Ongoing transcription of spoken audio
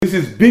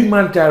This is Big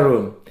Man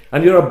Tyrone,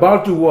 and you're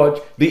about to watch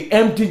the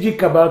MTG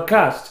Cabal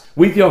cast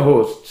with your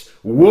hosts,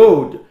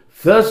 Woad,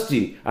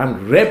 Thirsty,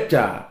 and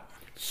Reptar.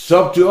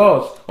 Sub to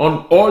us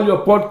on all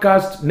your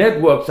podcast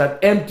networks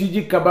at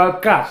MTG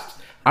Cabal Cast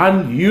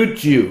and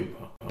YouTube.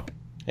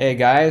 Hey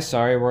guys,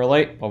 sorry we're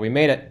late, but we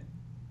made it.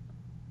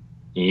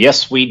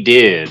 Yes, we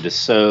did.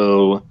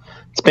 So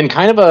it's been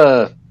kind of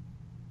a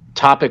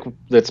topic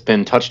that's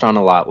been touched on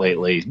a lot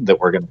lately that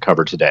we're going to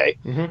cover today.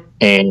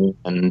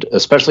 And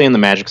especially in the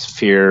Magic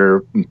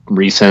sphere,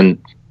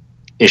 recent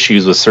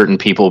issues with certain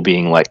people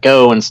being let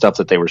go and stuff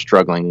that they were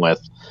struggling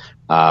with.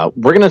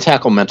 We're going to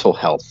tackle mental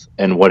health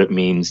and what it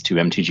means to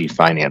MTG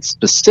Finance,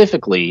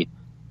 specifically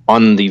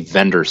on the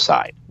vendor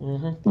side.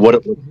 What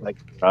it looks like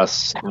for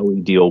us, how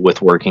we deal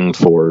with working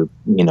for,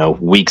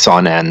 weeks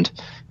on end,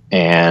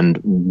 and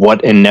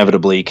what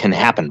inevitably can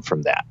happen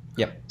from that.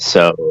 Yep.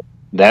 So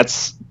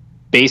that's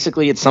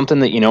basically, it's something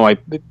that,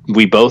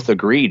 we both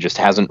agree just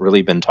hasn't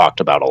really been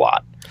talked about a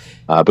lot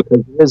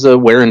because there's a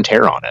wear and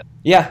tear on it.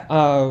 Yeah.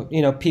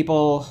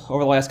 People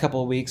over the last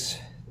couple of weeks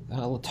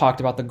talked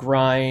about the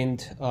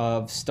grind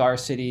of Star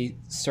City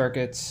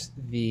circuits,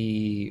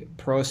 the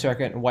pro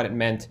circuit, and what it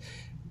meant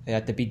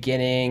at the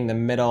beginning, the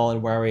middle,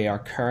 and where we are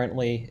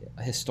currently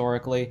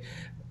historically.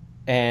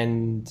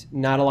 And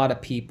not a lot of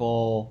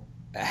people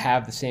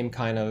have the same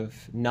kind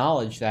of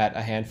knowledge that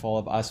a handful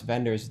of us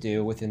vendors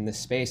do within this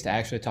space to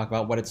actually talk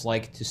about what it's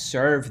like to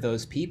serve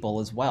those people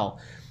as well.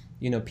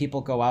 People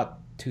go out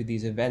to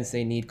these events,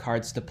 they need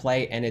cards to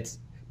play, and it's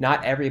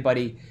not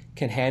everybody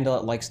can handle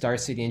it like Star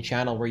City and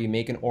Channel, where you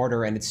make an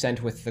order and it's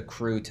sent with the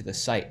crew to the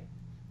site.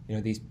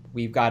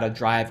 We've got to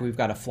drive, we've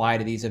got to fly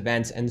to these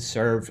events and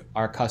serve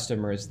our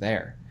customers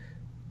there.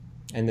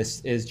 And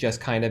this is just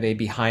kind of a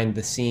behind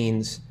the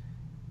scenes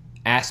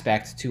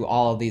aspect to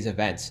all of these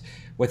events.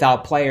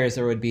 Without players,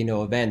 there would be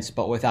no events,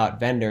 but without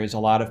vendors, a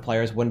lot of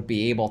players wouldn't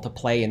be able to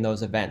play in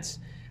those events.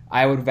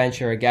 I would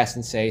venture a guess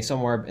and say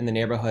somewhere in the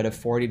neighborhood of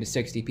 40 to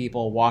 60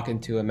 people walk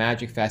into a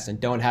Magic Fest and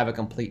don't have a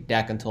complete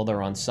deck until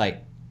they're on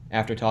site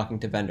after talking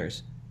to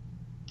vendors.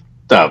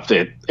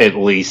 At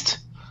least.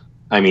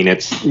 I mean,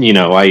 it's,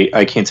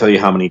 I can't tell you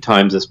how many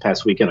times this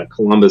past weekend at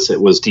Columbus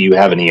it was, do you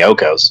have any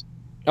Okos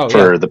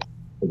for the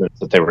events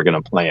that they were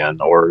going to play in?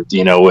 Or,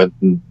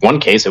 in one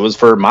case, it was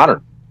for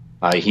Modern.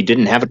 He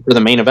didn't have it for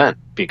the main event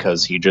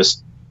because he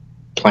just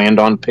planned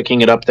on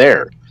picking it up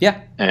there.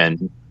 Yeah.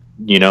 And,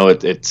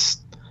 it's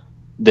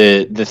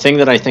the thing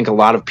that I think a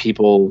lot of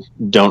people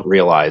don't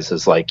realize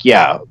is like,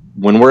 yeah,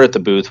 when we're at the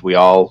booth,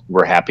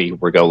 we're happy,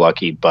 we're go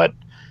lucky. But,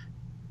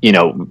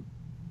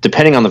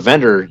 depending on the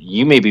vendor,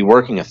 you may be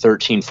working a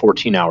 13,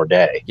 14-hour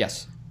day.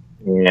 Yes.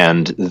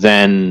 And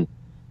then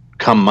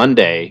come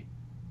Monday,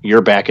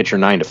 you're back at your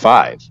 9 to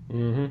 5.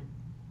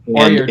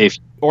 Mm-hmm.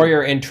 Or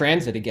you're in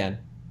transit again,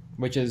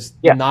 which is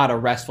not a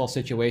restful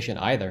situation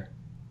either.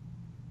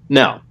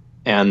 No.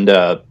 And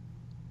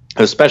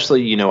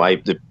especially,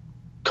 a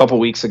couple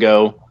weeks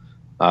ago,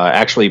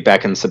 actually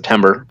back in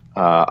September,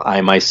 I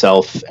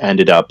myself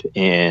ended up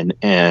in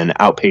an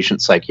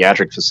outpatient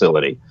psychiatric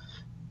facility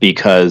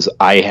because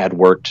I had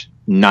worked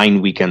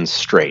 9 weekends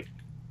straight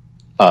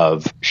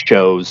of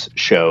shows.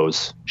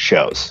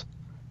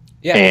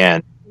 Yeah.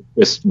 And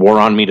this wore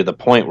on me to the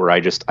point where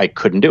I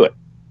couldn't do it.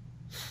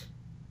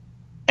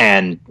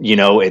 And,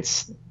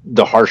 it's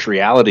the harsh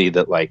reality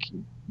that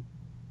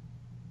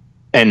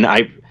and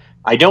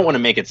I don't want to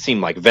make it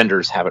seem like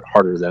vendors have it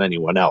harder than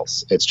anyone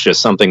else. It's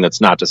just something that's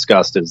not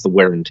discussed is the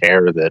wear and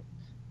tear that,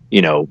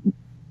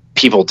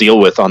 people deal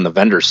with on the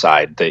vendor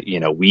side that,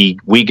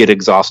 we get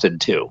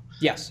exhausted too.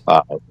 Yes.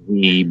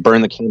 We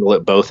burn the candle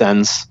at both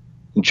ends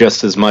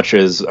just as much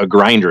as a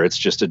grinder. It's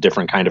just a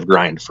different kind of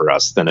grind for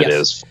us than it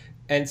is.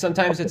 And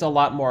sometimes it's a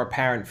lot more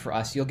apparent for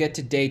us. You'll get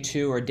to day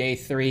 2 or day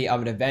 3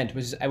 of an event,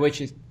 which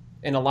is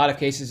in a lot of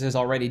cases is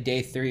already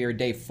day 3 or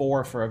day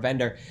 4 for a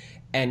vendor.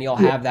 And you'll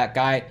have that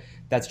guy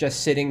that's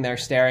just sitting there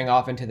staring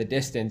off into the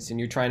distance and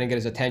you're trying to get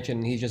his attention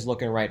and he's just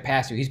looking right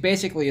past you. He's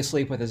basically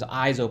asleep with his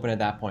eyes open at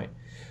that point.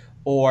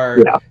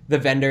 Or the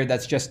vendor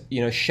that's just,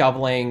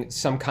 shoveling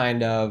some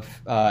kind of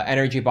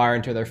energy bar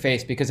into their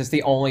face because it's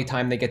the only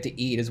time they get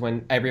to eat is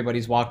when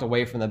everybody's walked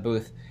away from the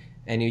booth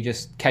and you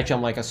just catch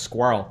them like a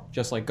squirrel,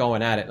 just like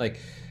going at it. Like,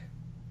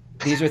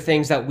 these are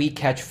things that we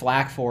catch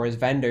flack for as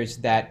vendors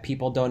that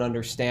people don't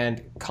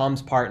understand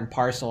comes part and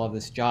parcel of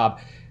this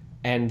job.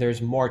 And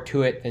there's more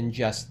to it than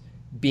just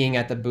being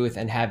at the booth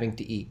and having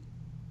to eat,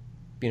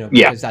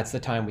 because that's the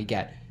time we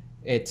get.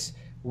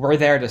 We're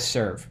there to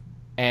serve.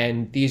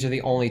 And these are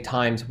the only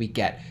times we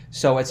get.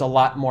 So it's a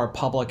lot more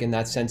public in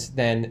that sense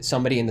than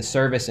somebody in the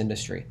service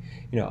industry,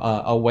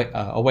 a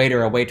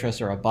waiter, a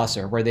waitress, or a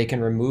busser, where they can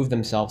remove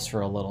themselves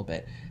for a little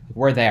bit.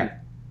 We're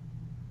there.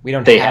 We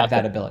don't have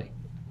that ability.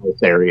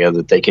 This area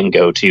that they can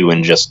go to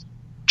and just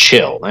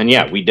chill. And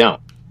we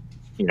don't.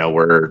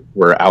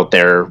 We're out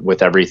there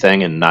with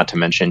everything, and not to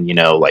mention,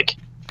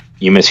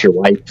 you miss your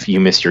wife, you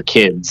miss your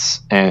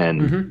kids,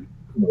 and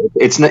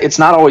it's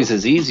not always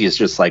as easy as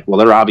just like, well,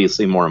 they're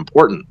obviously more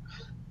important.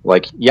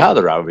 Like, yeah,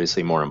 they're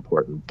obviously more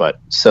important, but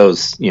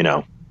so's,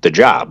 the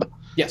job.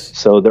 Yes.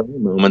 So there are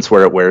moments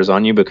where it wears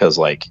on you because,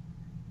 like,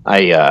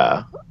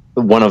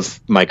 one of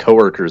my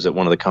coworkers at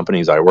one of the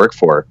companies I work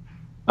for,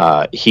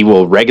 he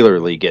will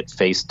regularly get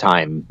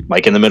FaceTime,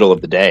 like in the middle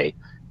of the day,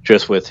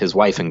 just with his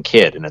wife and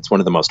kid. And it's one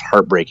of the most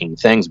heartbreaking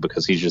things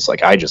because he's just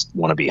like, I just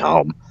want to be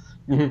home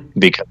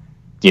because,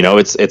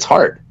 it's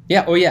hard.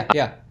 Yeah. Oh, yeah.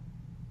 Yeah.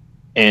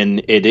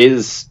 And it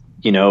is,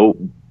 you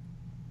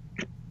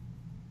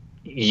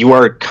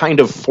are kind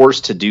of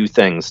forced to do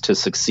things to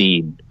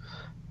succeed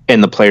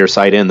in the player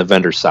side and the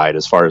vendor side,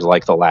 as far as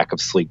like the lack of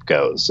sleep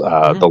goes,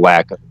 the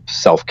lack of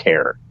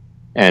self-care.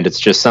 And it's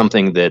just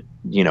something that,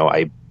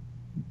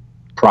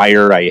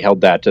 I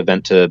held that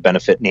event to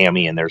benefit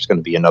NAMI, and there's going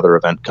to be another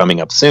event coming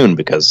up soon,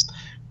 because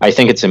I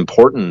think it's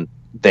important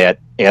that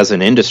as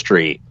an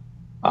industry,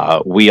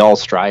 we all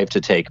strive to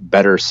take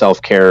better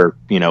self-care,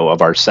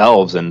 of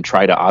ourselves, and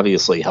try to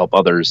obviously help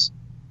others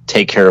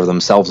take care of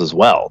themselves as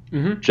well.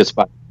 Just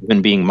by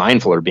even being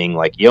mindful, or being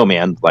like, yo,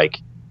 man, like,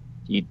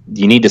 you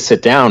need to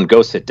sit down,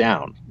 go sit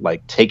down.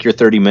 Like, take your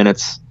 30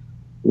 minutes,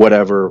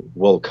 whatever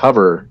we'll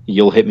cover,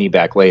 you'll hit me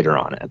back later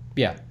on it.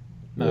 Yeah,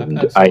 no,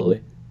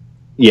 absolutely.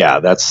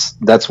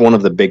 That's one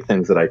of the big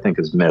things that I think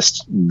is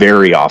missed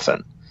very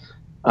often.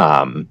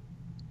 And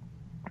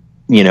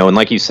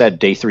like you said,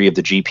 day 3 of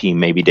the GP,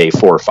 maybe day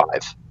 4 or 5.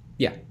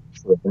 Yeah.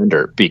 For a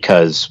vendor,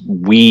 because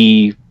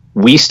we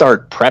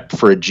start prep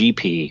for a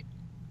GP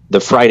the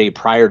Friday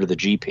prior to the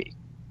GP.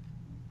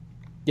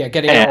 Yeah,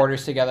 getting your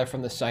orders together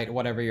from the site,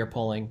 whatever you're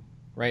pulling,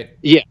 right?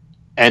 Yeah.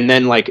 And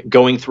then like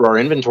going through our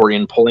inventory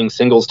and pulling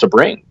singles to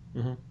bring.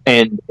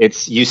 And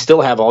you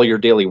still have all your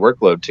daily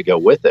workload to go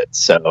with it.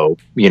 So,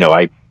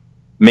 I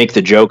make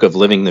the joke of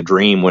living the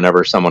dream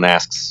whenever someone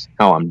asks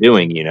how I'm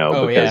doing,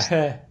 because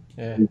I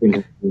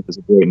think it's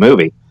a great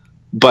movie.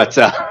 But,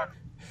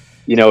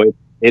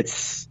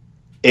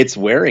 it's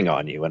wearing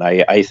on you. And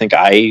I think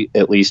I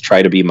at least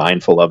try to be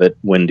mindful of it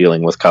when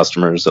dealing with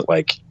customers, that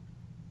like,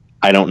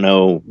 I don't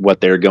know what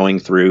they're going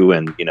through.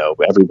 And,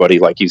 everybody,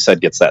 like you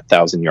said, gets that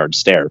 1,000-yard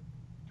stare.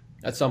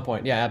 At some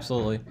point. Yeah,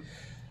 absolutely.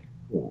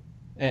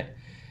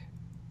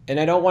 And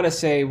I don't want to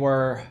say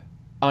we're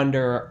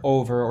under,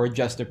 over, or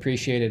just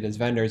appreciated as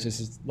vendors. This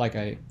is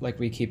like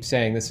we keep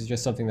saying, this is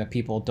just something that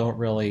people don't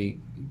really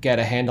get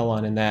a handle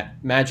on, and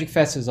that Magic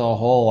Fest as a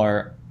whole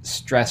are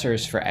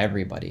stressors for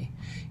everybody.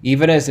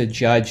 Even as a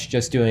judge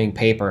just doing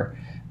paper,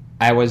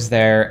 I was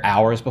there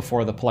hours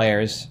before the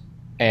players,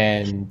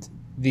 and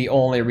the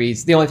only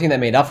thing that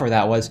made up for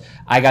that was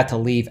I got to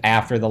leave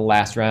after the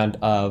last round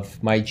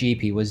of my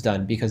GP was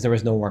done, because there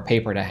was no more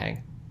paper to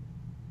hang.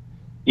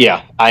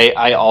 Yeah,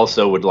 I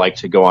also would like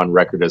to go on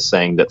record as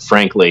saying that,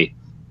 frankly,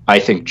 I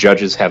think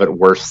judges have it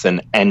worse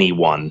than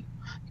anyone,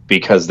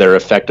 because they're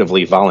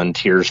effectively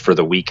volunteers for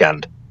the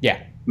weekend.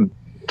 Yeah.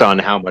 On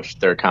how much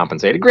they're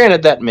compensated.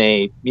 Granted, that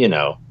may,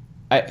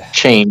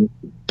 change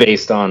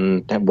based on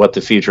what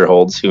the future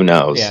holds. Who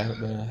knows?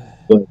 Yeah.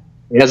 But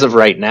as of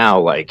right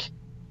now, like,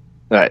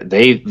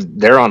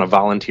 they're on a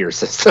volunteer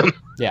system.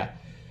 Yeah.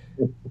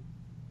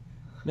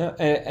 No,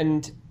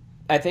 and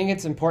I think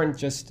it's important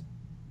just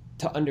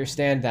to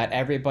understand that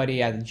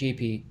everybody at the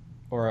GP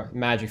or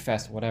Magic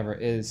Fest, whatever,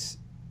 is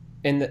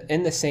in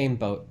the same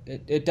boat.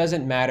 It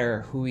doesn't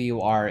matter who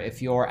you are.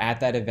 If you're at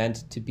that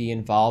event to be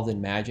involved in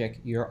Magic,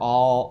 you're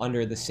all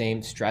under the same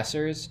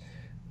stressors,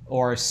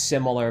 or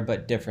similar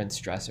but different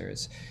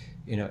stressors.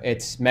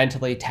 It's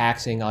mentally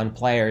taxing on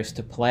players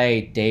to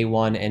play day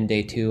 1 and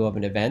day 2 of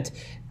an event,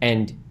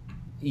 and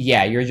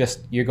yeah,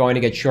 you're going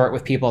to get short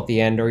with people at the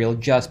end, or you'll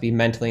just be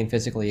mentally and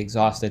physically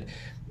exhausted.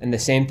 And the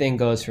same thing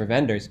goes for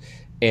vendors.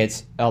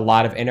 It's a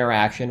lot of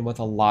interaction with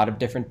a lot of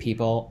different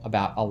people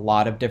about a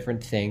lot of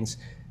different things.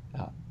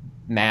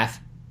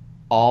 Math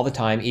all the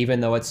time,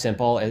 even though it's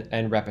simple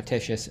and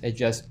repetitious, it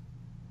just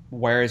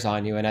wears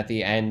on you. And at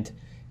the end,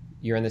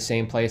 you're in the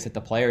same place that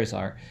the players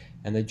are.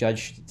 And the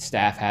judge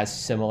staff has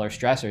similar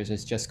stressors.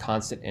 It's just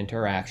constant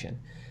interaction.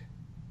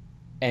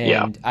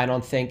 And I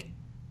don't think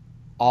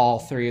all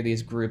 3 of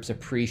these groups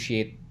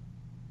appreciate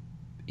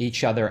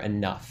each other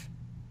enough,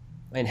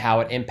 and how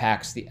it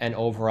impacts an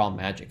overall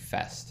Magic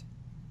Fest.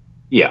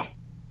 Yeah.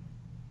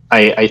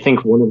 I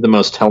think one of the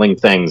most telling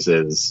things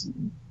is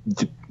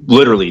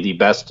literally the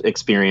best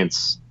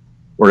experience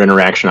or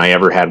interaction I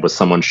ever had with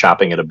someone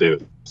shopping at a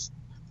booth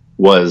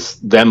was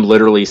them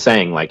literally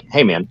saying, like,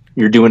 hey, man,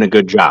 you're doing a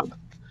good job.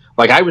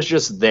 Like, I was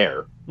just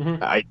there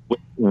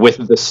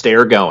with the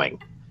stare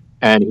going,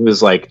 and he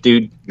was like,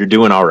 dude, you're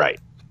doing all right.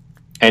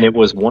 And it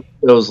was one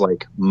of those,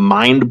 like,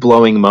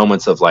 mind-blowing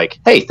moments of, like,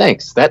 hey,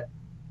 thanks. That,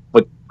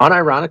 like,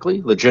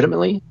 unironically,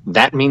 legitimately,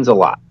 that means a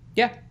lot.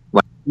 Yeah.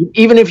 Like,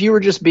 even if you were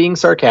just being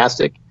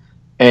sarcastic,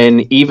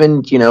 and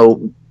even,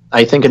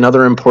 I think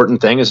another important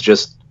thing is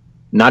just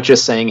not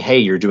just saying, hey,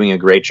 you're doing a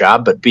great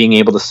job, but being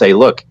able to say,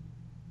 look,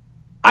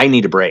 I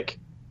need a break.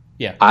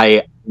 Yeah.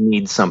 I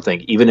need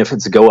something, even if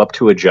it's go up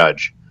to a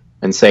judge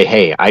and say,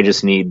 hey, I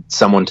just need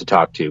someone to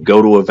talk to,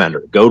 go to a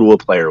vendor, go to a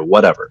player,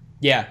 whatever.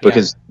 Yeah.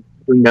 Because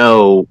you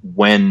know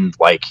when,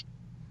 like,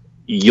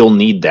 you'll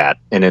need that.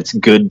 And it's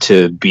good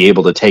to be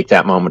able to take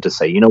that moment to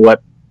say, you know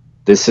what,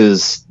 this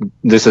is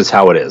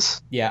how it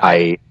is. Yeah.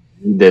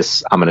 I'm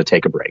going to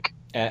take a break.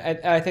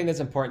 I think that's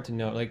important to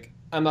note. Like,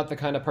 I'm not the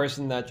kind of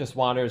person that just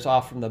wanders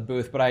off from the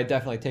booth, but I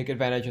definitely take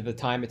advantage of the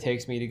time it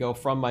takes me to go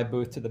from my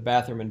booth to the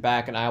bathroom and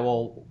back, and I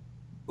will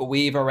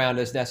weave around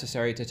as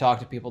necessary to talk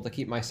to people to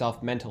keep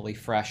myself mentally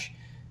fresh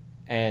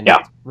and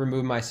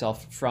remove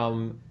myself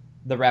from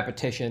the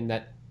repetition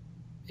that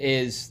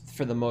is,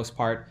 for the most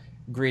part,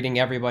 greeting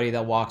everybody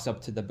that walks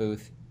up to the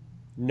booth,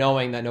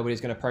 knowing that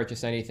nobody's going to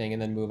purchase anything,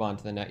 and then move on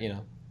to the net,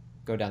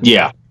 go down.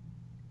 Yeah.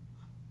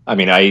 I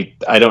mean,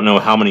 I don't know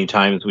how many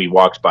times we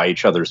walked by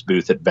each other's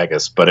booth at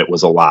Vegas, but it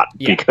was a lot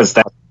because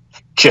that's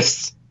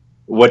just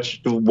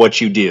what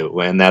you do.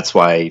 And that's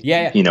why,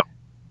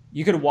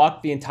 you could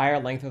walk the entire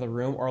length of the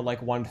room or like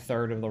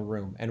 1/3 of the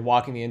room, and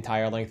walking the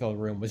entire length of the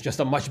room was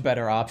just a much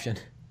better option.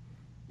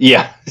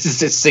 Yeah,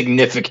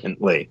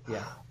 significantly.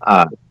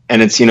 Yeah.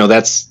 And it's,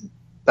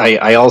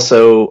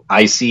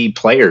 I see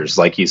players,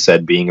 like you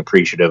said, being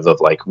appreciative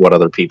of like what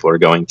other people are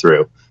going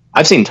through.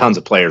 I've seen tons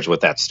of players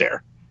with that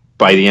stare.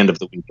 By the end of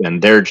the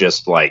weekend, they're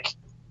just like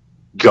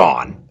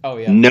gone. Oh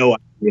yeah. No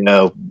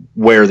idea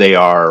where they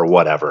are or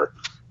whatever.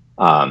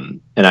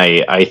 And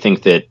I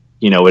think that,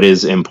 it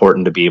is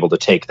important to be able to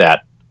take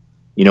that,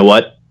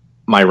 what,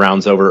 my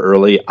round's over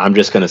early. I'm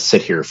just going to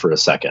sit here for a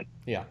second.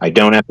 Yeah. I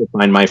don't have to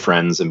find my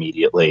friends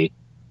immediately.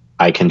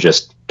 I can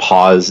just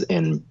pause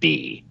and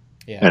be.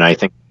 Yeah. And I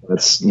think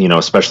that's,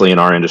 especially in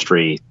our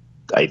industry,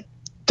 I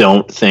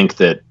don't think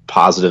that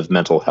positive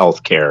mental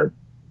health care,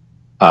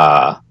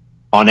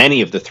 on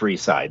any of the three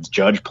sides,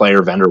 judge,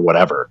 player, vendor,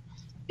 whatever,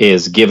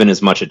 is given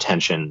as much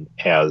attention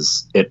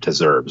as it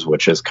deserves,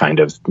 which is kind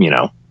of,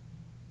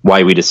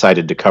 why we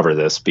decided to cover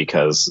this,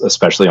 because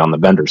especially on the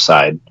vendor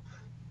side,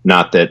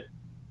 not that,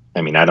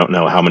 I mean, I don't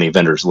know how many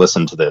vendors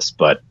listen to this,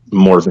 but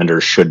more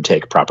vendors should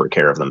take proper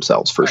care of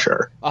themselves for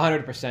sure.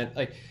 100%.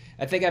 Like,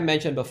 I think I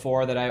mentioned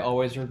before that I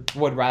always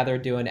would rather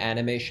do an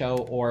anime show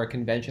or a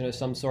convention of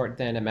some sort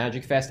than a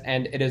Magic Fest,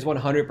 and it is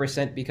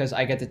 100% because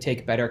I get to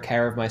take better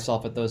care of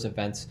myself at those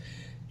events.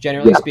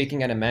 Generally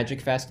speaking, at a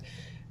Magic Fest,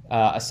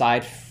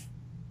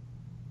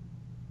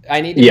 I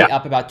need to be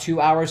up about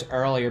 2 hours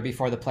earlier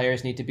before the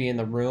players need to be in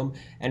the room,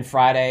 and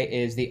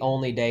Friday is the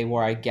only day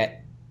where I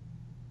get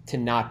to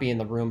not be in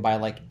the room by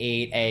like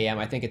 8 a.m.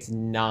 I think it's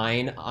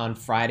 9 on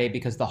Friday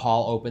because the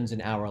hall opens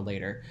an hour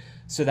later.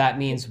 So that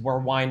means we're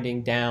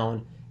winding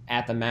down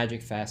at the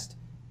Magic Fest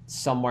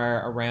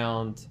somewhere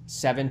around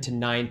 7 to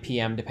 9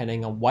 p.m.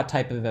 depending on what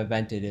type of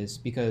event it is,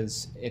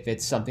 because if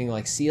it's something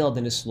like sealed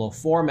in a slow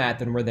format,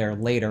 then we're there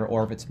later,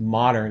 or if it's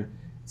modern,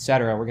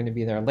 etc., we're going to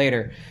be there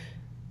later.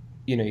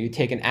 You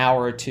take an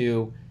hour or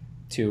two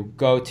to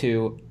go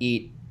to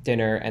eat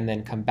dinner and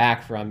then come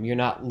back from. You're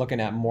not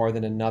looking at more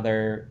than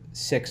another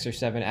 6 or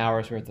 7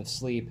 hours worth of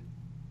sleep,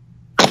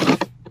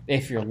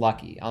 if you're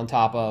lucky, on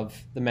top of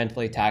the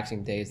mentally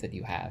taxing days that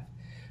you have.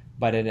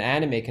 But at an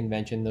anime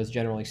convention, those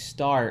generally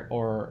start,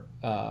 or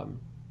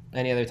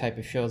any other type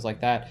of shows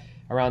like that,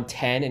 around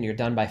 10, and you're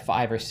done by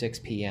 5 or 6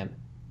 p.m.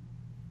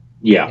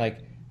 Yeah. Like,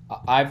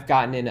 I've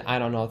gotten in,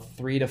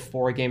 3 to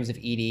 4 games of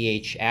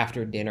EDH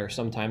after dinner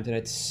sometimes, and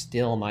it's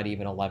still not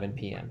even 11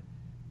 p.m.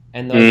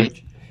 And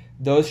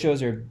those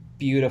shows are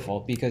beautiful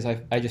because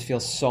I just feel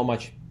so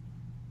much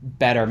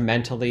better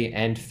mentally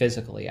and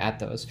physically at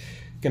those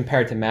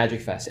compared to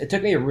Magic Fest. It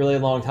took me a really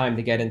long time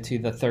to get into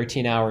the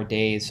 13-hour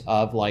days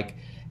of like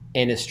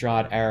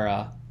Innistrad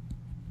era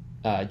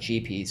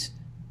GPs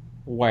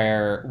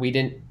where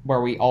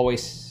we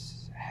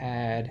always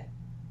had,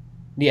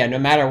 no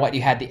matter what,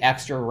 you had the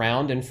extra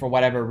round, and for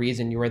whatever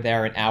reason you were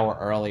there an hour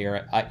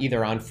earlier,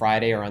 either on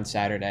Friday or on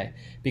Saturday,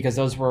 because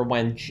those were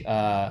when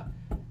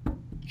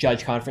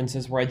judge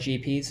conferences were at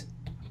GPs.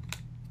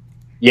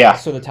 Yeah.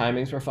 So the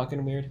timings were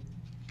fucking weird.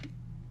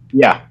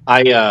 Yeah,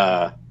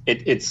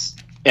 it's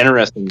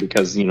interesting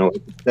because, like you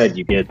said,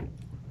 you get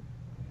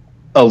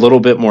a little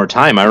bit more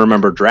time. I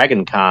remember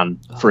Dragon Con,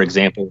 for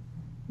example,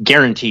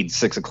 guaranteed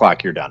 6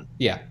 o'clock you're done.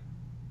 Yeah.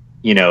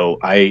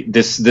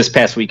 This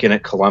past weekend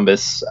at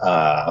Columbus,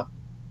 I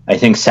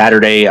think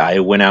Saturday I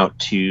went out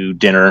to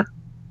dinner,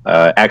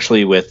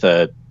 actually with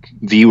a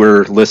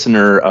viewer,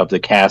 listener of the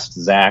cast,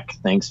 Zach.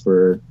 Thanks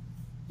for,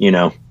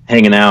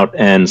 hanging out,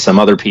 and some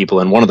other people.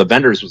 And one of the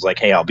vendors was like,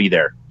 "Hey, I'll be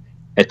there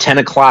at 10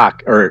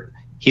 o'clock." Or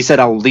he said,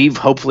 "I'll leave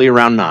hopefully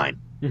around 9.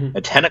 Mm-hmm.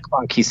 At 10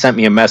 o'clock, he sent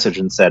me a message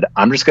and said,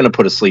 "I'm just going to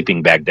put a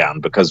sleeping bag down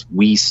because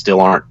we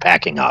still aren't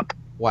packing up."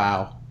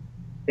 Wow.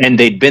 And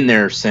they'd been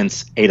there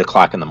since 8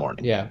 o'clock in the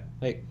morning. Yeah.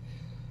 Like,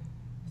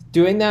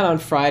 doing that on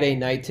Friday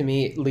night to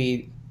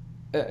me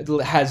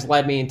has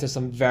led me into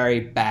some very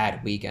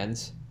bad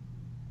weekends.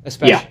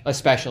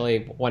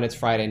 Especially when it's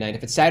Friday night.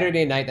 If it's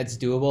Saturday night, that's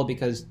doable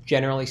because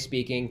generally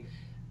speaking,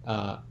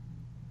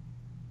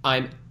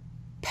 I'm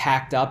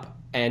packed up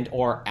and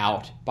or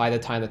out by the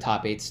time the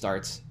top 8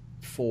 starts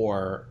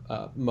for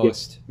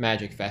most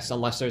Magic Fest,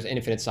 unless there's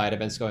infinite side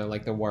events going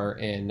like there were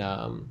in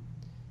not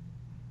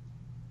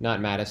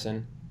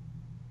Madison,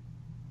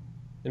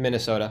 in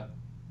Minnesota.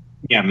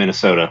 Yeah,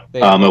 Minnesota.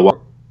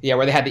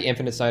 Where they had the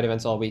infinite side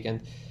events all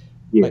weekend.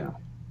 Yeah. Like,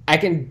 I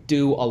can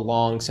do a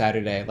long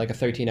Saturday, like a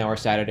 13-hour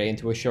Saturday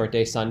into a short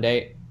day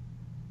Sunday.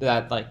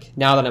 That, like,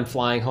 now that I'm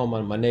flying home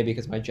on Monday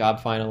because my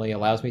job finally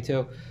allows me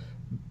to.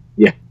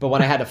 Yeah. But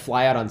when I had to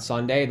fly out on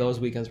Sunday, those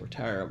weekends were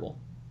terrible.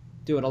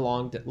 Doing a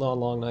long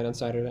night on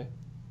Saturday.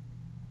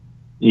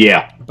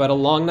 Yeah. But a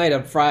long night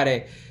on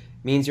Friday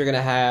means you're going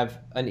to have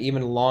an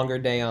even longer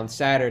day on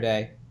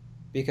Saturday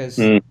because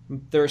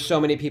there are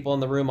so many people in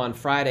the room on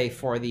Friday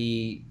for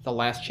the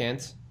last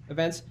chance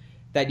events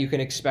that you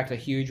can expect a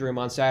huge room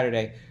on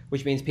Saturday,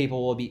 which means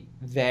people will be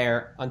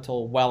there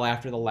until well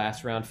after the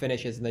last round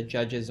finishes and the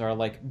judges are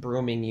like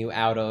brooming you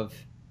out of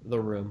the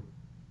room.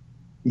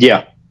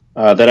 Yeah.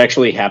 That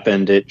actually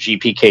happened at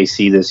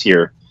GPKC this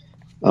year.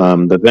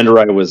 The vendor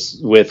I was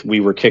with,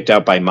 we were kicked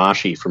out by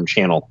Mashi from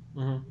Channel.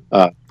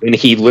 And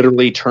he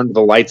literally turned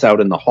the lights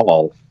out in the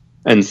hall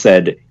and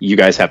said, "You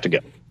guys have to go."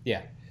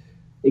 Yeah.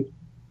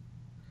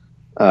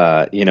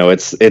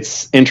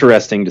 It's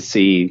interesting to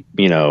see,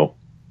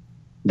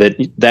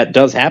 that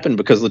does happen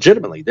because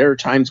legitimately there are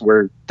times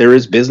where there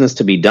is business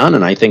to be done.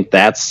 And I think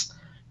that's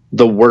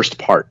the worst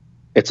part.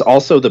 It's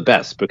also the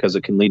best because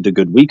it can lead to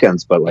good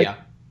weekends. But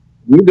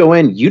you go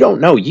in, you don't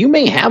know, you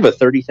may have a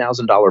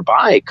 $30,000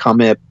 buy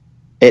come at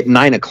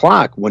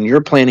 9:00 when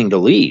you're planning to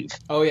leave.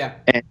 Oh yeah.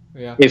 And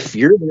if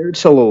you're there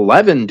till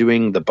 11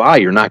 doing the buy,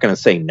 you're not going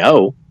to say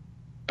no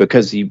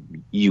because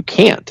you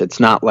can't. It's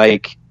not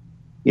like,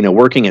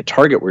 working at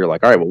Target where you're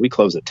like, all right, well, we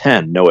close at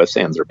 10, no ifs,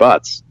 ands, or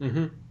buts.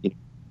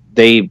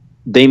 They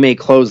may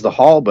close the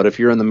hall, but if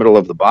you're in the middle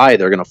of the buy,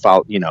 they're going to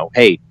follow,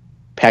 hey,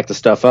 pack the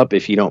stuff up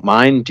if you don't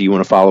mind. Do you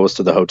want to follow us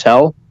to the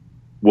hotel?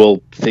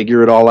 We'll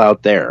figure it all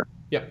out there.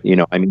 Yep.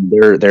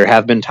 There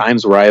have been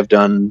times where I have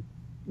done,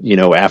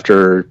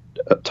 after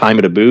time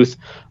at a booth,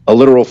 a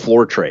literal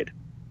floor trade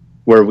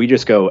where we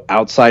just go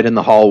outside in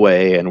the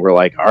hallway and we're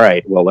like, all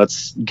right, well,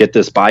 let's get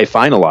this buy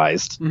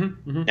finalized.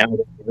 Now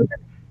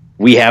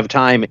we have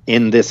time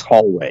in this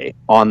hallway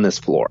on this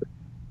floor.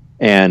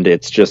 And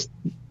it's just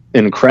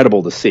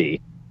incredible to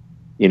see,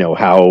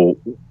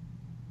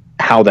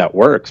 how that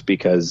works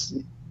because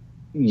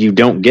you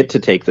don't get to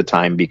take the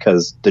time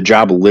because the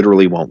job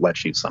literally won't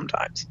let you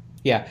sometimes.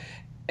 Yeah.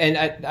 And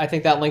I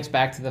think that links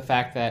back to the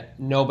fact that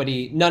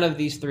none of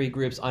these three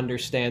groups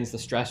understands the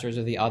stressors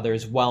of the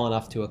others well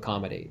enough to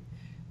accommodate.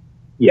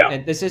 Yeah.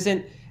 And this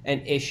isn't an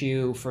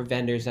issue for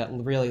vendors that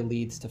really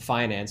leads to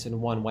finance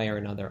in one way or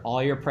another.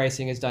 All your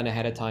pricing is done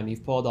ahead of time.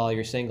 You've pulled all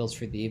your singles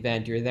for the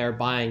event. You're there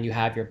buying. You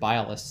have your buy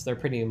lists. They're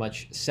pretty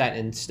much set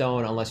in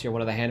stone unless you're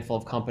one of the handful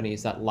of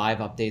companies that live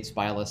updates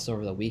buy lists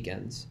over the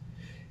weekends.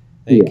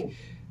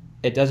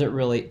 It doesn't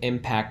really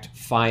impact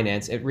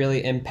finance. It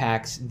really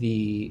impacts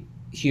the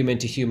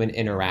human-to-human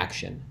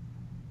interaction,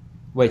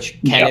 which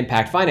can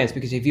impact finance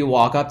because if you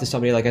walk up to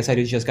somebody, like I said,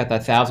 who's just got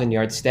that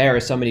 1,000-yard stare, or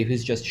somebody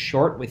who's just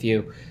short with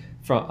you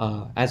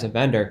from as a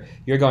vendor,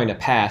 you're going to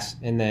pass,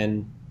 and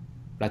then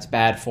that's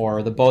bad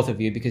for the both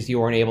of you because you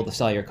weren't able to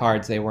sell your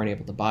cards, they weren't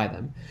able to buy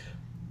them.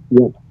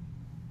 Yeah.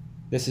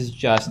 This is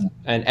just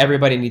an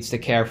everybody needs to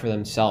care for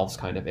themselves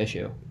kind of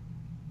issue.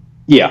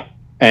 Yeah,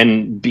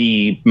 and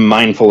be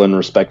mindful and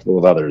respectful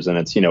of others. And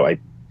it's,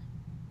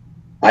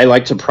 I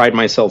like to pride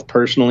myself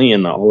personally,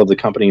 and all of the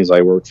companies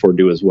I work for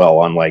do as well,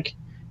 on like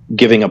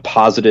giving a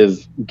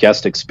positive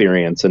guest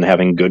experience and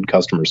having good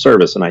customer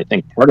service. And I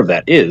think part of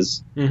that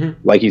is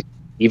like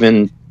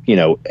even,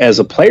 as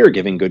a player,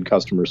 giving good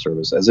customer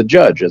service, as a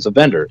judge, as a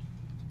vendor,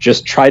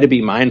 just try to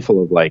be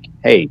mindful of like,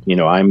 hey,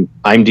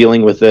 I'm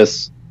dealing with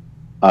this.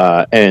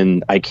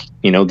 And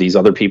these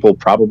other people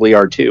probably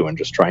are too. And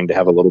just trying to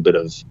have a little bit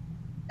of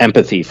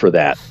empathy for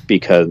that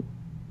because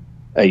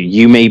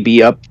you may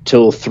be up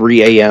till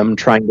 3 a.m.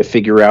 trying to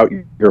figure out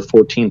your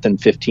 14th and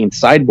 15th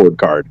sideboard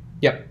card.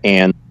 Yep.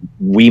 And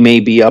we may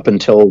be up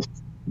until,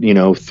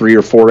 3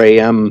 or 4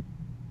 a.m.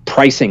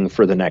 pricing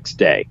for the next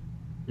day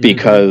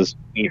because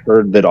we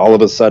heard that all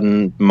of a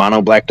sudden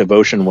Mono Black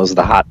Devotion was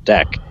the hot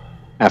deck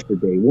after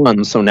day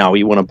one. So now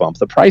we want to bump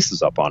the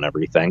prices up on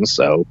everything.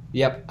 So,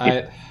 yep.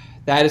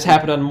 That has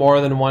happened on more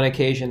than one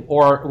occasion.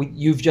 Or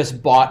you've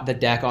just bought the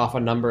deck off a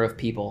number of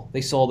people.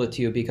 They sold it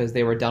to you because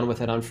they were done with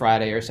it on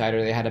Friday or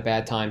Saturday. They had a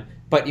bad time.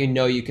 But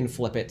you can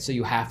flip it, so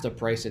you have to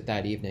price it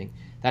that evening.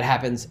 That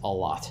happens a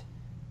lot.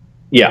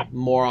 Yeah.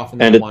 More often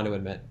than I want to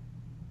admit.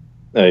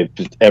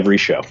 Every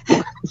show.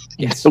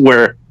 Yes.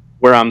 where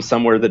I'm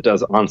somewhere that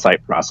does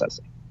on-site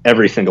processing.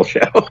 Every single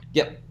show.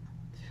 Yep.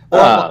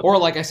 Or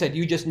like I said,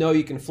 you just know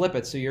you can flip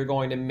it, so you're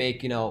going to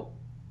make, you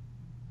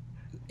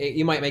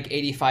might make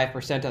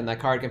 85% on that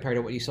card compared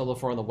to what you sold it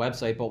for on the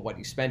website, but what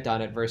you spent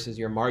on it versus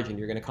your margin,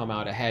 you're going to come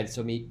out ahead.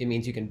 So it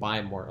means you can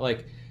buy more.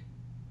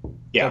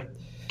 Yeah.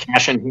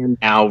 Cash in hand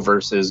now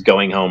versus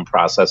going home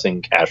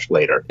processing cash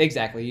later.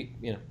 Exactly.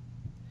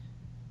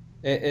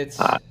 It's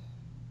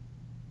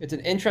an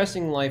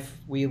interesting life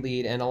we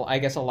lead. And I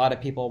guess a lot of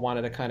people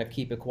wanted to kind of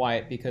keep it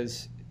quiet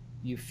because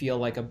you feel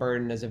like a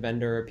burden as a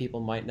vendor, or people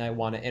might not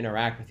want to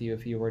interact with you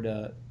if you were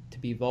to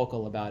be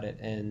vocal about it.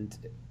 And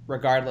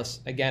regardless,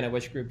 again, of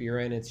which group you're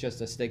in, it's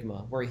just a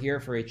stigma. We're here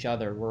for each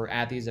other. We're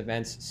at these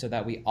events so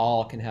that we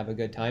all can have a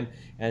good time,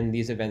 and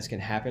these events can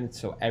happen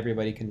so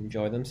everybody can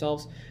enjoy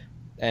themselves.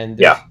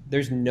 And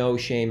there's no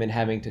shame in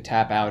having to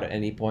tap out at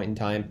any point in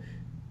time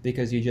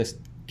because you just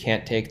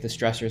can't take the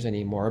stressors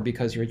anymore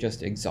because you're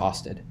just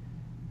exhausted.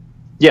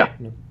 Yeah.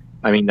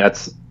 I mean,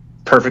 that's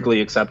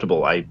perfectly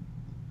acceptable.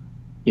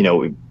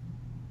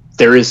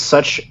 There is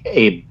such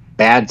a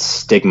bad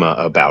stigma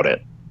about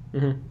it.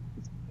 Mm-hmm.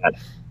 That,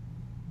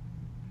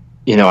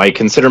 I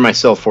consider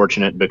myself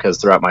fortunate because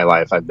throughout my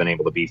life I've been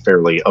able to be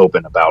fairly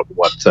open about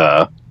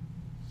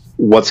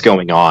what's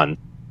going on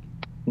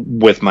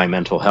with my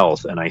mental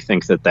health, and I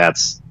think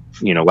that's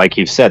like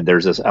you've said,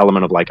 there's this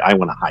element of like I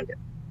want to hide it.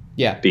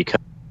 Yeah. Because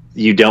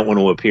you don't want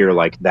to appear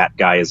like that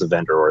guy is a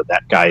vendor or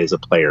that guy is a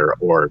player,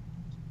 or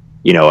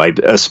I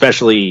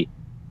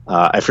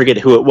forget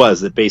who it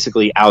was that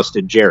basically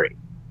ousted Jerry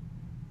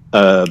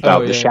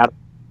about the shadow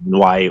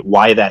and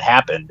why that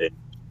happened. And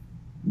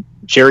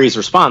Jerry's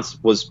response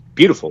was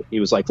beautiful. He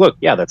was like, look,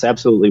 yeah, that's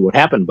absolutely what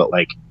happened, but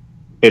like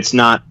it's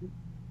not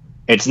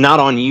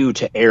on you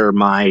to air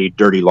my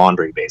dirty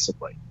laundry,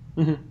 basically.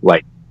 Mm-hmm.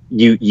 Like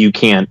you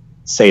can't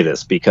say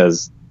this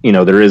because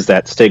there is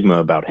that stigma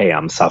about, hey,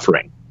 I'm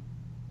suffering.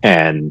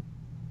 And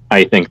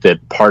I think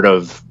that part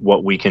of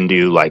what we can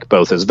do, like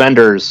both as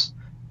vendors,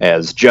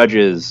 as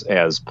judges,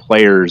 as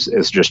players,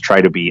 is just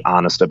try to be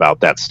honest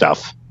about that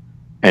stuff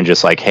and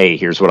just like, hey,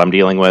 here's what I'm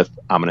dealing with.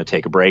 I'm going to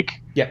take a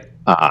break. Yeah.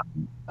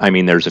 I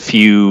mean, there's a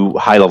few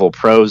high-level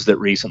pros that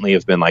recently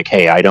have been like,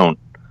 hey, I don't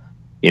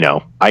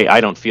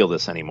feel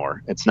this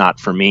anymore. It's not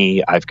for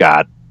me. I've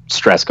got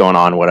stress going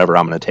on, whatever.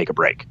 I'm going to take a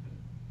break.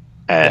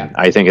 And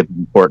I think it's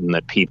important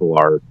that people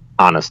are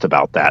honest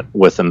about that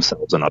with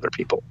themselves and other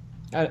people.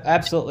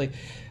 Absolutely.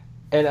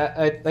 And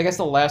I guess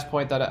the last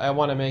point that I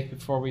want to make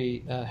before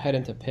we head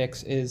into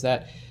picks is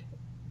that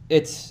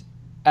it's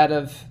out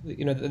of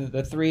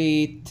the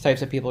three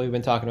types of people we've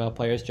been talking about,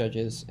 players,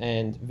 judges,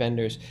 and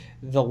vendors,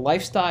 the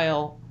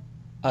lifestyle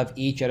of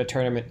each at a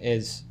tournament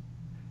is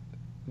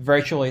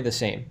virtually the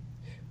same,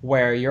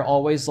 where you're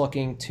always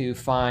looking to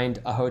find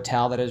a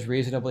hotel that is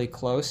reasonably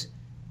close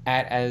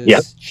at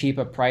as cheap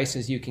a price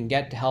as you can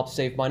get to help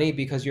save money,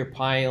 because you're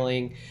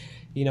piling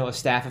a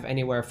staff of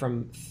anywhere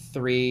from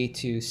 3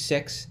 to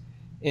 6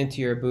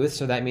 into your booth.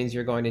 So that means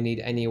you're going to need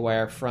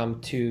anywhere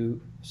from 1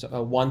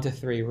 to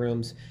 3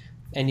 rooms,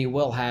 and you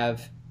will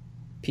have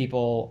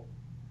people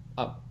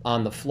up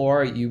on the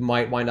floor. You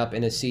might wind up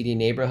in a seedy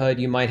neighborhood.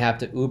 You might have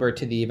to Uber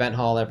to the event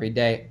hall every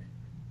day.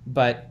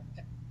 But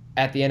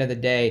at the end of the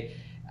day,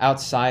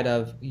 outside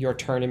of your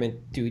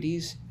tournament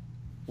duties,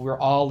 we're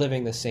all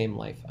living the same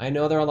life. I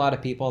know there are a lot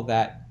of people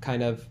that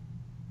kind of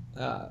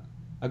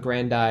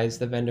aggrandize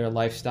the vendor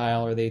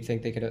lifestyle, or they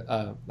think they could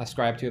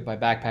ascribe to it by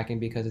backpacking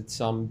because it's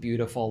some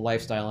beautiful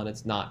lifestyle, and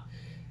it's not.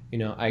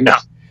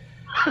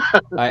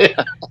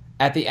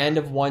 At the end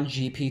of one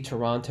GP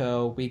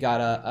Toronto, we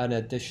got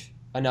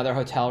another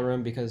hotel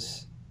room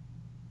because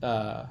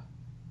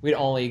we'd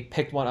only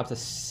picked one up to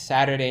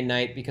Saturday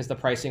night because the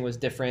pricing was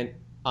different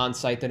on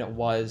site than it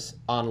was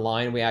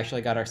online. We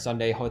actually got our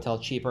Sunday hotel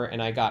cheaper,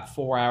 and I got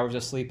 4 hours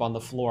of sleep on the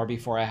floor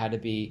before I had to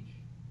be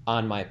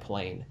on my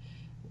plane.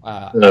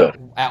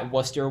 At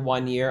Worcester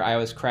one year, I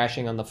was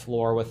crashing on the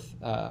floor with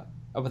a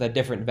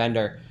different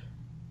vendor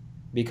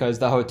because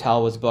the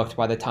hotel was booked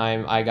by the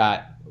time I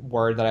got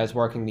word that I was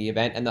working the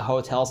event, and the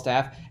hotel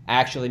staff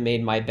actually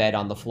made my bed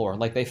on the floor.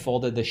 Like, they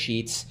folded the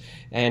sheets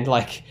and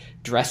like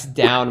dressed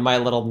down my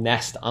little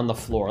nest on the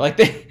floor.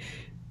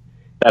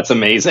 That's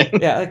amazing.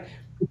 Yeah.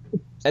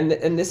 And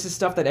this is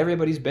stuff that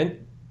everybody's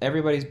been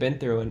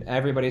through, and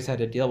everybody's had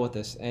to deal with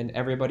this, and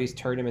everybody's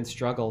tournament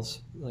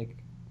struggles, like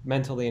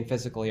mentally and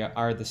physically,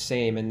 are the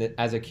same. And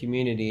as a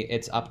community,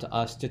 it's up to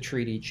us to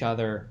treat each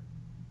other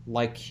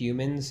like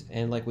humans,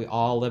 and like we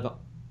all live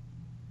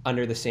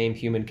under the same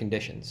human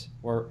conditions.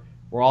 We're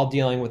all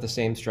dealing with the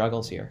same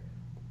struggles here.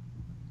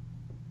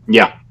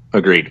 Yeah,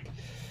 agreed.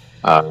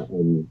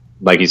 And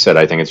like you said,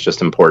 I think it's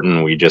just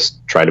important we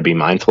just try to be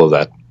mindful of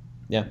that.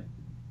 Yeah.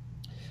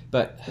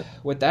 But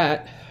with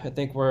that, I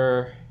think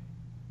we're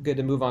good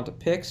to move on to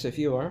picks if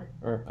you are,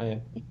 or I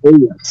am. Oh,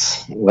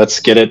 yes. Let's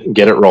get it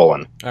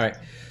rolling. All right.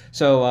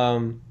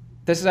 So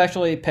this is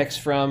actually picks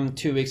from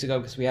 2 weeks ago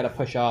because we had to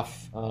push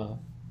off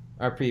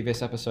our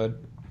previous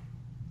episode.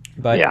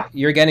 But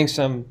you're getting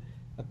some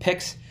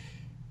picks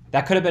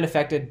that could have been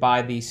affected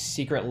by the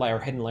secret layer,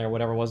 hidden layer,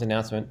 whatever was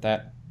announcement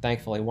that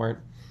thankfully weren't.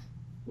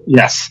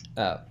 Yes.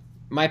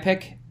 My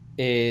pick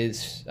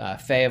is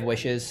Fae of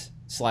Wishes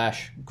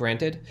 /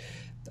 Granted.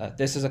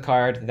 This is a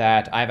card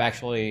that I've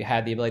actually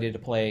had the ability to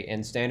play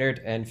in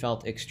Standard and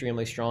felt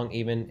extremely strong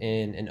even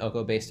in an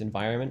Oko-based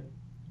environment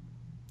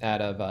out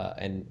of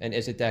an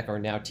Izzet deck, or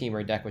now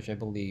Temur deck, which I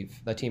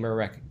believe the Temur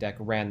Rec deck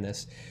ran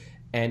this.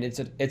 And it's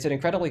an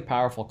incredibly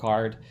powerful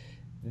card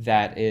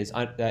that is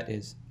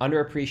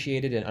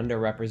underappreciated and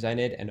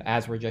underrepresented, and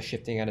as we're just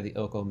shifting out of the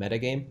Oko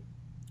metagame.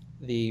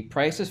 The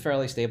price is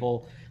fairly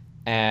stable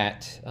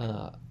at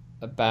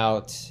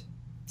about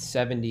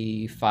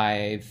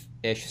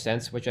 75-ish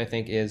cents, which I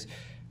think is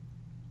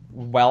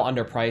well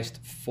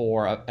underpriced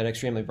for an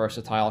extremely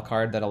versatile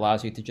card that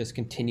allows you to just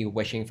continue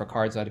wishing for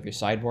cards out of your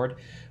sideboard.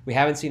 We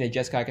haven't seen a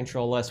Jeskai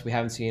control list. We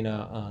haven't seen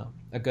a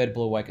good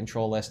blue-white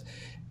control list.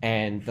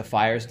 And the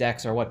Fires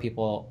decks are what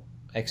people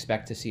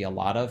expect to see a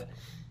lot of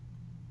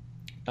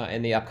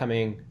in the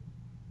upcoming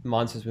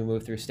months as we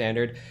move through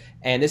Standard.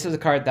 And this is a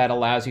card that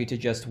allows you to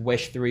just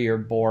wish through your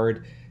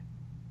board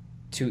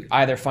to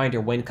either find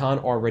your win con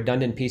or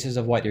redundant pieces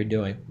of what you're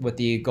doing. With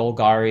the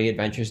Golgari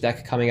Adventures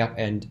deck coming up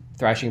and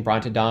Thrashing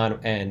Brontodon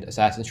and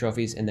Assassin's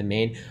Trophies in the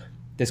main,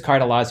 this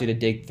card allows you to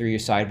dig through your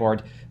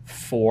sideboard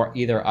for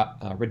either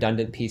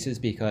redundant pieces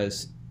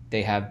because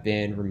they have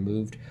been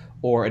removed,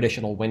 or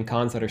additional win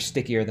cons that are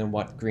stickier than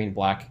what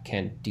green-black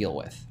can deal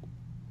with.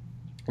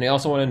 And I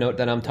also want to note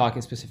that I'm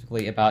talking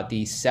specifically about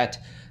the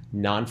set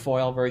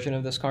non-foil version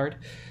of this card.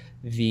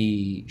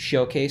 The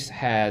Showcase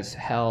has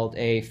held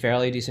a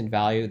fairly decent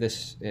value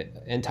this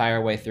entire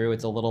way through.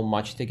 It's a little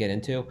much to get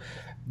into.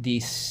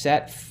 The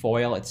set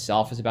foil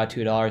itself is about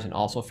 $2 and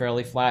also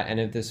fairly flat. And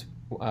if this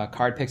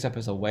card picks up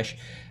as a wish,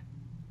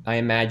 I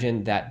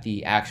imagine that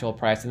the actual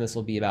price in this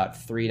will be about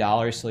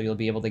 $3, so you'll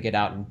be able to get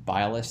out and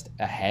buy a list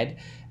ahead.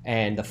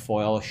 And the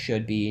foil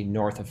should be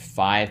north of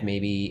 5,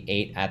 maybe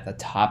 8 at the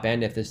top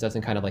end if this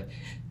doesn't kind of like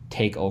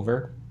take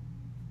over.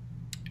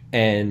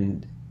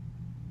 And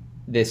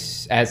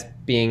this, as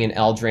being an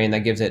Eldraine, that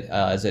gives it,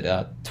 is it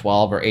a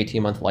 12 or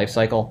 18-month life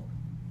cycle?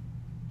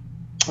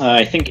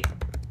 I think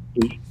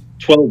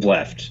 12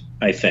 left,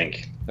 I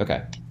think.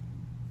 Okay.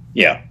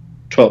 Yeah,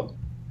 12.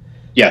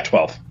 Yeah,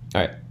 12.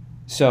 All right.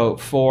 So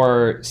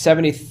for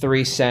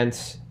 73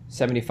 cents,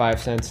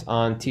 75 cents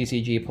on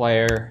TCG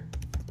Player,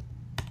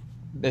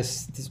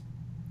 this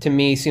to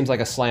me seems like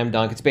a slam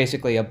dunk. It's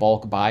basically a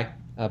bulk buy,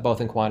 both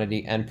in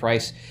quantity and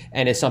price,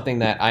 and it's something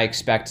that I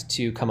expect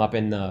to come up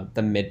in the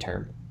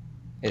midterm.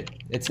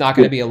 It's not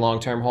going to be a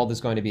long-term hold. It's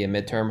going to be a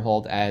midterm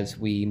hold as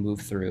we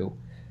move through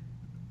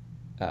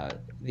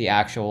the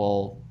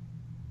actual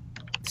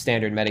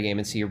Standard metagame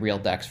and see real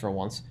decks for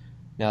once,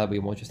 now that we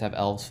won't just have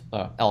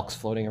elks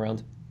floating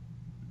around.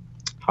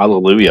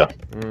 Hallelujah.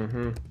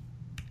 Mm-hmm.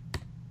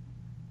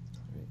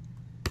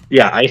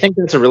 Yeah, I think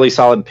that's a really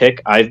solid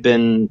pick. I've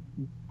been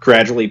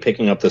gradually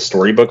picking up the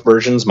storybook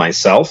versions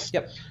myself.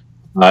 Yep.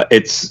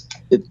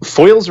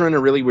 Foils are in a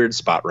really weird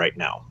spot right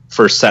now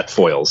for set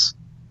foils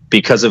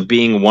because of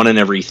being 1 in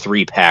every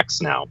 3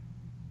 packs now.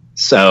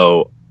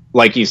 So,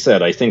 like you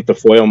said, I think the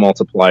foil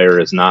multiplier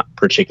is not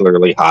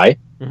particularly high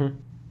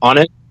on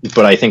it,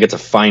 but I think it's a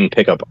fine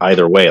pickup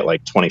either way at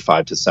like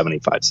 25 to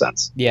 75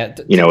 cents. Yeah.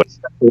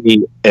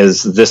 Especially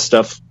as this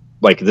stuff,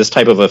 like this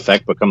type of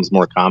effect becomes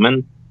more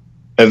common,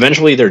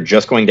 eventually they're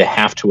just going to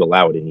have to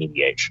allow it in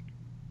EDH.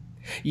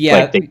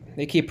 Yeah, like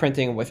they keep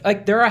printing with,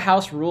 like, there are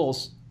house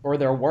rules, or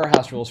there were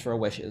house rules for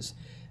wishes.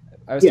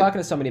 I was talking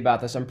to somebody about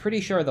this. I'm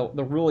pretty sure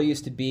the rule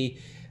used to be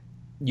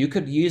you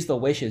could use the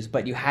wishes,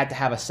 but you had to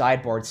have a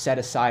sideboard set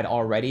aside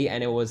already,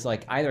 and it was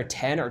like either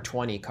 10 or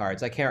 20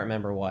 cards. I can't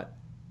remember what.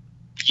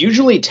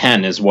 Usually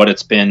 10 is what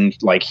it's been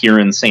like here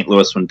in St.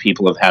 Louis when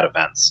people have had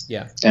events.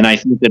 Yeah. And I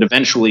think that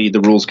eventually the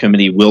rules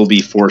committee will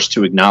be forced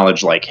to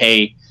acknowledge, like,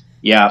 hey,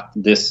 yeah,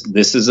 this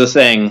is a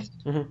thing.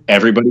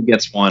 Everybody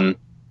gets one,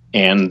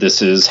 and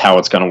this is how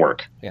it's going to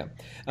work. Yeah.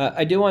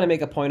 I do want to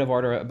make a point of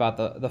order about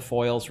the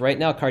foils. Right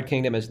now, Card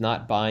Kingdom is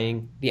not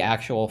buying the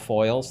actual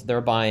foils. They're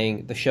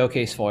buying the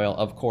Showcase foil,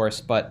 of course,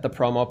 but the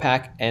promo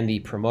pack and the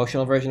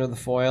promotional version of the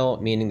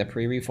foil, meaning the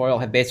pre-refoil,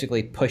 have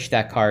basically pushed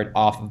that card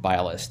off of buy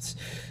lists.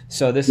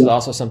 So this is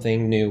also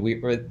something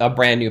new, a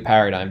brand new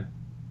paradigm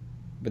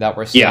that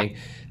we're seeing.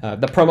 Yeah.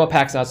 The promo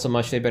pack's not so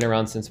much. They've been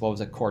around since, what was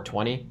it, Core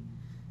 20?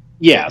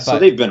 Yeah, so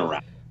they've been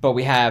around. But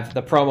we have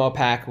the promo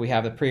pack, we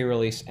have the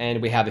pre-release,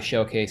 and we have the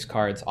Showcase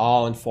cards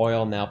all in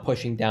foil now,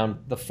 pushing down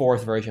the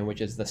 4th version,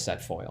 which is the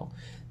set foil.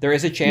 There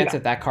is a chance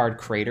that card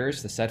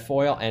craters, the set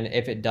foil, and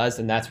if it does,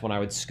 then that's when I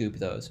would scoop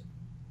those.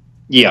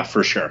 Yeah,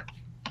 for sure.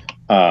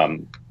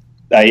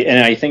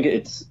 I think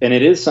it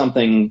is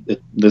something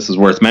that this is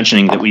worth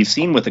mentioning that we've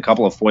seen with a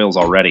couple of foils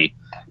already,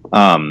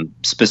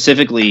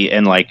 specifically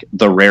in like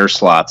the rare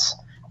slots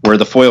where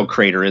the foil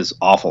crater is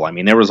awful. I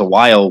mean, there was a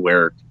while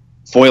where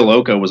Foil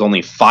Oko was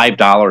only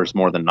 $5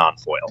 more than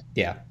non-foil.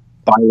 Yeah.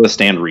 Buy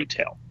list and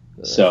retail.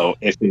 So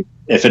if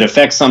it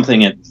affects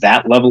something at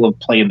that level of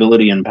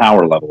playability and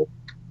power level,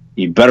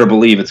 you better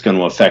believe it's going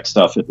to affect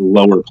stuff at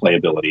lower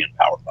playability and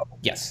power level.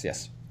 Yes,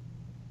 yes.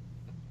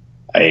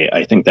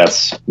 I think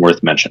that's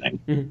worth mentioning.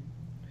 Mm-hmm.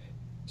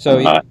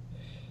 So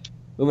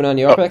moving on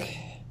to your pick?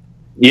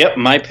 Yep,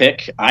 my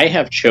pick. I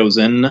have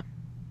chosen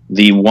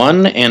the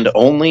one and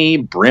only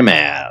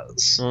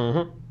Brimaz.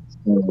 Mm-hmm.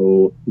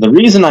 So the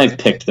reason I've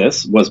picked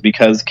this was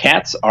because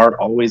cats are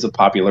always a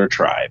popular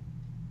tribe.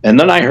 And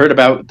then I heard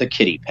about the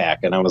kitty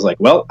pack, and I was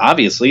like, well,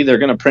 obviously they're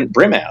going to print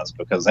Brimaz,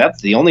 because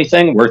that's the only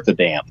thing worth a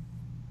damn.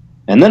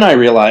 And then I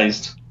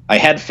realized I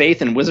had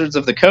faith in Wizards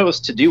of the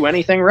Coast to do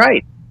anything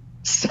right.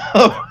 So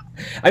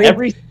I mean,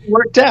 everything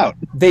worked out.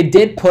 They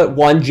did put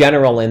one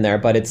general in there,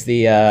 but it's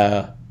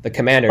the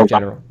commander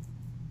general.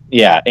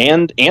 Yeah,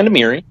 and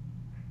Amiri.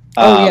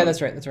 Yeah,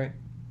 that's right. That's right.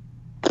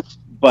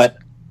 But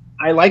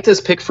I like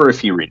this pick for a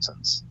few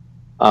reasons.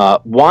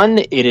 One,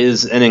 it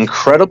is an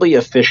incredibly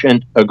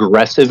efficient,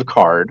 aggressive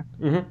card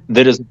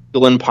that is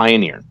still in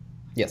Pioneer.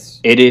 Yes.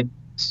 It is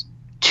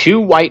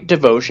 2 white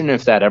devotion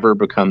if that ever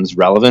becomes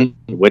relevant,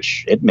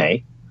 which it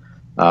may.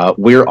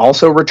 We're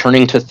also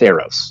returning to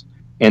Theros,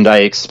 and I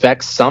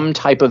expect some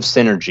type of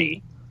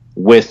synergy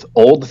with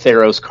old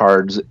Theros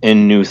cards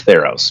in new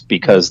Theros,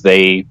 because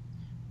they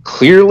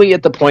clearly,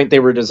 at the point they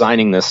were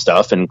designing this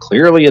stuff, and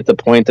clearly at the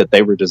point that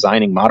they were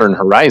designing Modern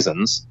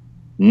Horizons,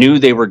 knew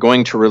they were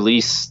going to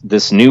release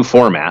this new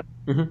format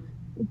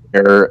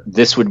where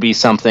this would be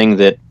something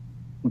that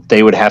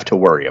they would have to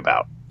worry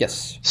about.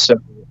 Yes. So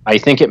I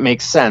think it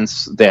makes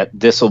sense that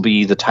this will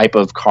be the type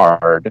of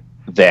card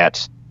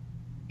that,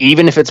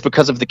 even if it's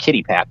because of the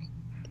kitty pack,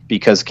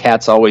 because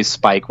cats always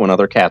spike when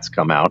other cats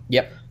come out.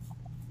 Yep.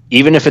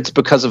 Even if it's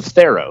because of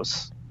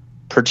Theros,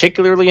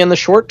 particularly in the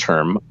short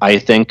term, I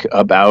think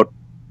about,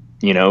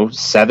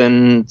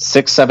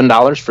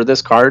 $7 for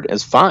this card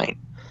is fine.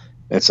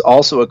 It's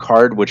also a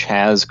card which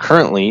has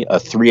currently a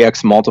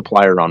 3x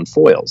multiplier on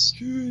foils.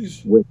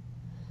 Jeez.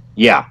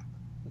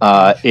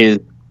 Is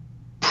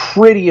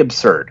pretty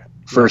absurd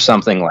for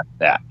something like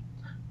that.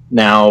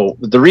 Now,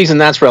 the reason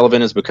that's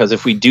relevant is because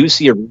if we do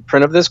see a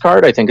reprint of this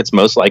card, I think it's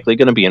most likely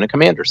going to be in a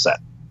commander set.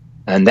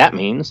 And that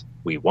means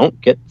we won't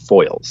get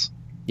foils.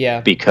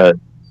 Yeah. Because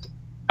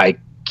I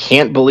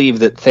can't believe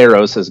that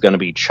Theros is going to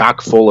be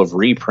chock full of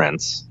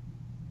reprints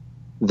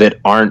that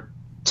aren't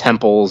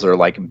temples or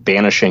like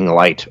Banishing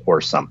Light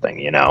or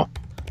something,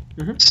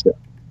 So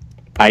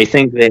I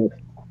think that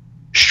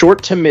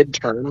short to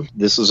mid-term,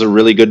 this is a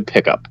really good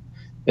pickup.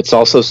 It's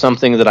also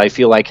something that I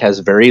feel like has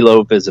very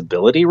low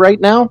visibility right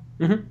now,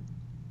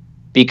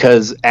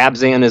 because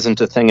Abzan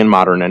isn't a thing in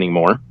Modern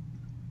anymore.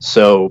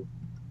 So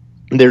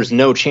there's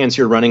no chance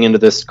you're running into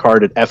this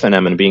card at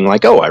FNM and being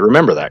like, oh, I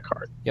remember that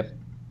card. Yep.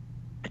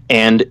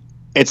 And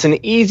it's an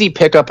easy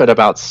pickup at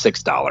about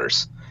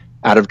 $6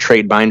 out of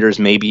trade binders,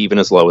 maybe even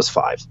as low as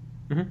 $5.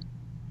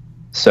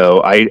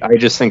 So I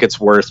just think it's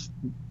worth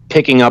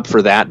picking up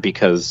for that,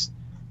 because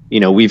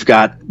we've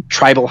got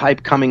tribal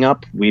hype coming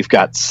up, we've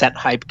got set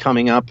hype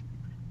coming up,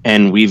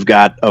 and we've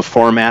got a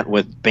format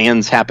with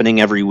bans happening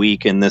every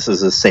week, and this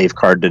is a safe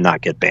card to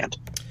not get banned.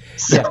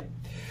 So.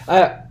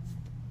 Yeah.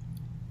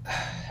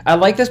 I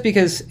like this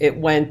because it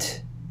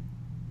went...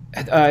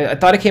 I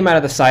thought it came out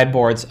of the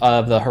sideboards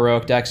of the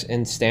heroic decks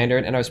in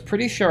Standard, and I was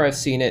pretty sure I've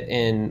seen it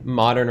in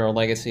Modern or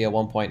Legacy at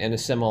one point in a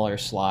similar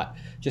slot,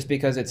 just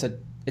because it's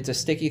a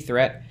sticky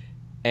threat,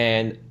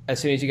 and as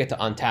soon as you get to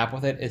untap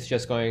with it, it's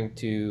just going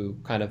to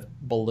kind of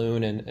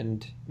balloon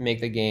and make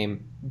the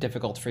game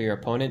difficult for your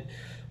opponent.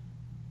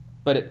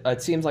 But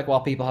it seems like while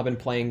people have been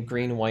playing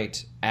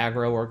green-white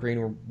aggro or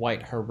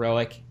green-white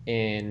heroic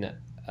in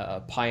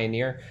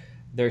Pioneer,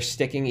 they're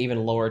sticking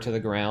even lower to the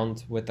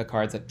ground with the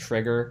cards that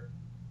trigger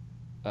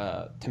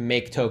to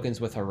make tokens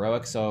with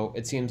heroic. So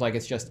it seems like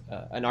it's just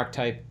an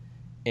archetype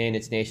in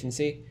its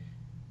nascency.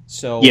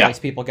 So once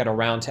people get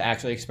around to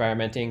actually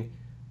experimenting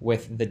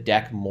with the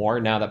deck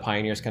more, now that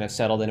Pioneer's kind of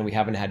settled in and we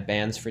haven't had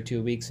bans for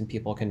 2 weeks and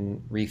people can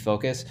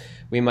refocus,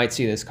 we might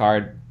see this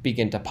card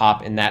begin to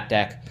pop in that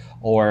deck,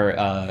 or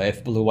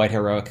if blue-white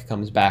heroic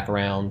comes back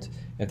around,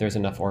 if there's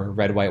enough, or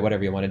red-white,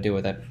 whatever you want to do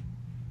with it.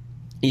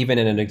 Even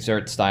in an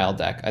exert style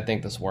deck, I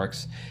think this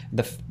works.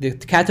 The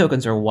cat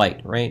tokens are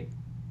white, right?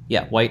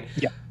 Yeah, white.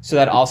 Yeah. So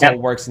that also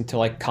works into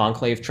like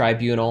Conclave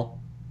Tribunal,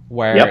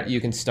 where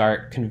you can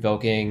start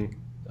convoking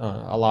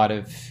a lot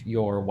of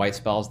your white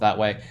spells that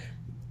way,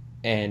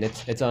 and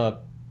it's a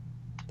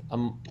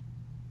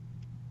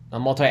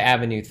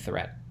multi-avenue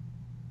threat.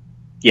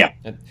 Yeah.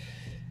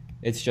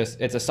 It's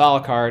a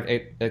solid card.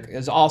 It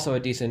is also a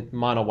decent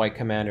mono white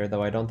commander,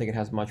 though I don't think it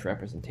has much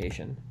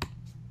representation.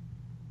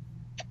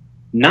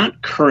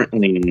 Not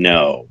currently,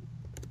 no.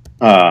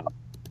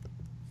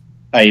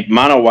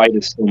 Mono white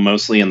is still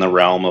mostly in the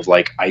realm of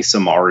like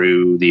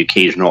Isamaru, the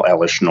occasional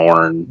Elish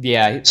Norn.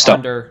 Yeah, it's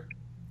under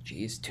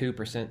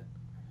 2%.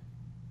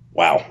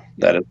 Wow,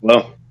 that is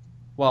low.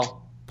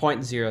 Well,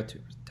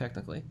 0.02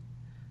 technically.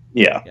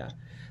 Yeah.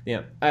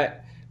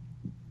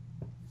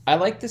 I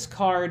like this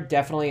card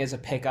definitely as a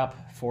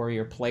pickup for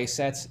your play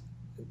sets.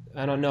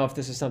 I don't know if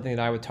this is something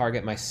that I would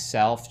target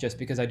myself, just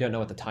because I don't know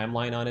what the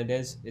timeline on it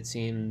is. It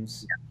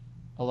seems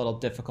a little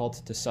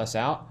difficult to suss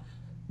out,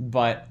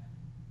 but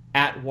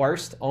at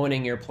worst,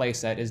 owning your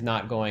playset is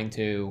not going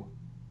to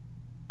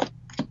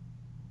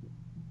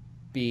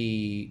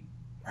be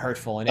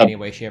hurtful in any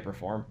way, shape, or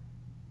form.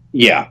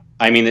 Yeah,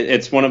 I mean,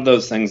 it's one of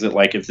those things that,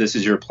 like, if this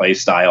is your play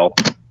style,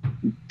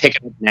 pick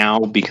it up now,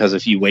 because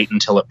if you wait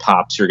until it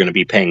pops, you're going to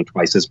be paying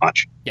twice as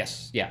much.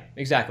 Yes, yeah,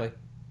 exactly,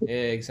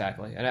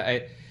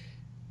 and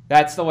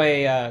that's the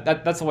way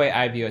that's the way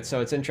I view it.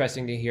 So it's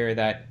interesting to hear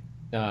that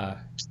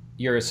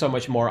you're so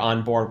much more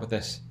on board with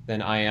this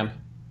than I am.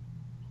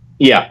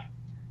 Yeah.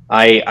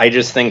 I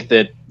just think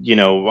that you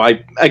know,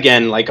 I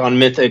again, like on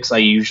Mythics, I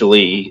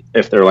usually,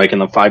 if they're like in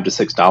the $5 to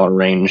 $6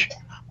 range,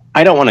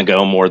 I don't want to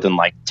go more than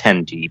like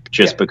 10 deep,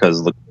 just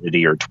because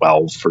liquidity, or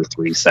 12 for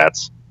 3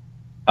 sets.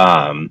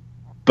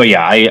 But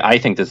yeah, I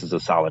think this is a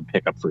solid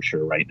pickup for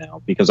sure right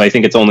now, because I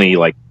think it's only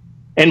like,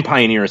 and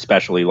Pioneer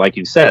especially, like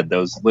you said,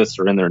 those lists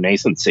are in their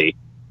nascency,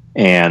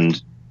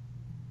 and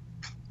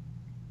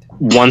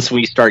once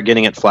we start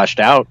getting it fleshed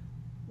out,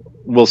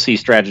 we'll see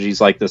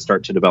strategies like this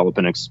start to develop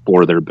and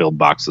explore their build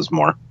boxes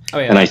more. Oh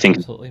yeah, and I think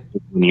absolutely.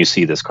 When you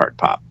see this card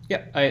pop,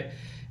 yeah,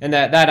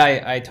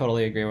 I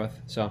totally agree with.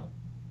 So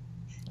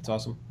that's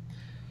awesome.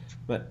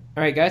 But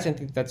all right, guys, I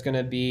think that's going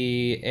to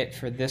be it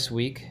for this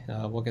week.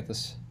 We'll get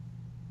this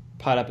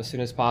pot up as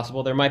soon as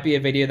possible. There might be a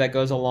video that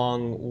goes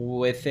along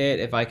with it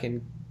if I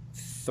can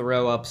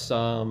throw up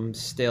some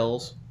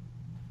stills.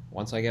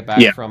 Once I get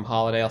back from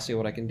holiday, I'll see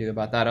what I can do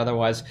about that.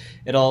 Otherwise,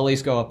 it'll at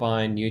least go up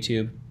on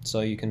YouTube,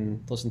 so you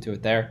can listen to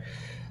it there.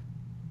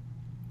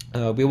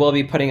 We will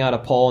be putting out a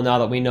poll now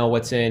that we know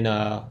what's in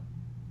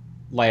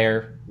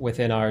Lair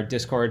within our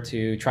Discord,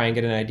 to try and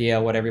get an idea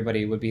what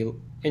everybody would be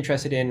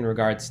interested in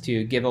regards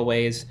to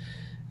giveaways.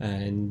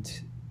 And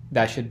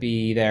that should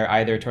be there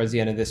either towards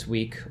the end of this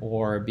week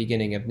or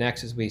beginning of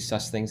next as we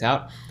suss things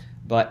out.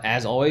 But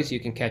as always, you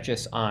can catch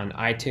us on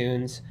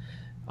iTunes,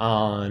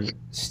 on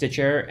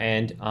Stitcher,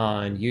 and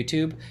on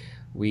YouTube.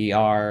 We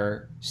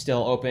are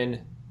still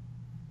open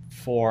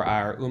for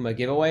our UMA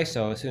giveaway,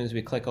 so as soon as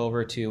we click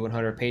over to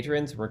 100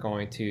 patrons, we're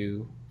going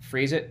to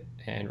freeze it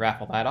and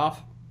raffle that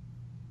off.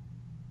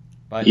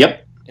 But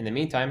in the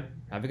meantime,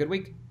 have a good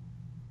week.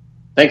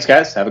 Thanks,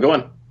 guys. Have a good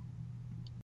one.